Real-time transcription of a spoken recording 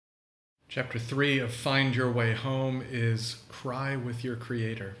Chapter 3 of Find Your Way Home is Cry with Your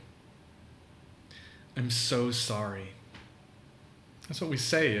Creator. I'm so sorry. That's what we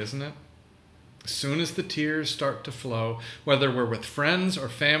say, isn't it? As soon as the tears start to flow, whether we're with friends or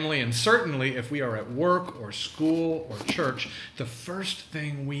family, and certainly if we are at work or school or church, the first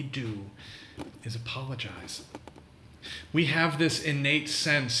thing we do is apologize. We have this innate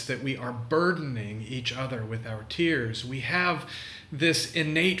sense that we are burdening each other with our tears. We have this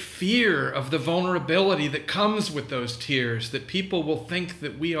innate fear of the vulnerability that comes with those tears, that people will think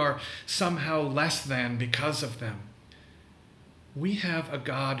that we are somehow less than because of them. We have a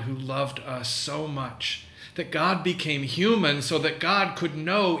God who loved us so much that God became human so that God could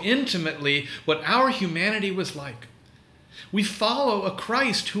know intimately what our humanity was like. We follow a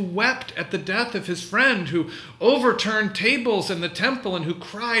Christ who wept at the death of his friend, who overturned tables in the temple, and who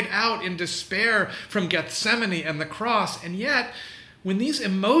cried out in despair from Gethsemane and the cross. And yet, when these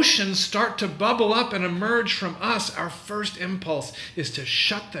emotions start to bubble up and emerge from us, our first impulse is to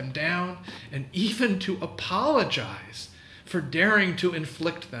shut them down and even to apologize for daring to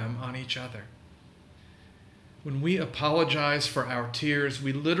inflict them on each other. When we apologize for our tears,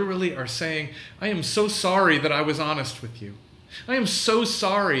 we literally are saying, I am so sorry that I was honest with you. I am so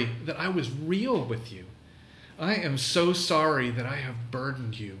sorry that I was real with you. I am so sorry that I have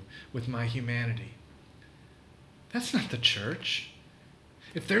burdened you with my humanity. That's not the church.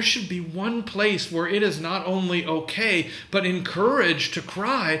 If there should be one place where it is not only okay, but encouraged to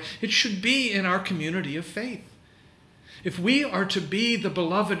cry, it should be in our community of faith. If we are to be the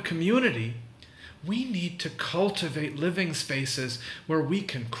beloved community, we need to cultivate living spaces where we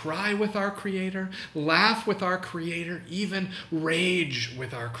can cry with our Creator, laugh with our Creator, even rage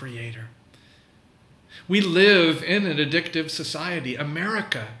with our Creator. We live in an addictive society.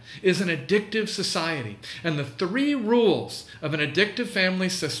 America is an addictive society. And the 3 rules of an addictive family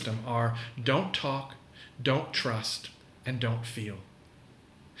system are don't talk, don't trust, and don't feel.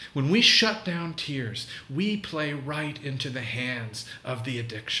 When we shut down tears, we play right into the hands of the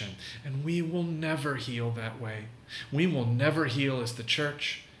addiction, and we will never heal that way. We will never heal as the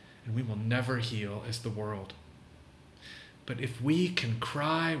church, and we will never heal as the world. But if we can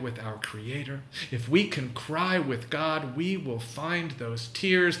cry with our Creator, if we can cry with God, we will find those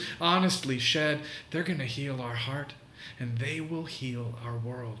tears honestly shed. They're going to heal our heart, and they will heal our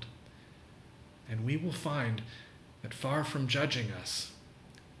world. And we will find that far from judging us,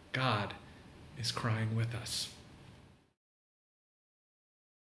 God is crying with us.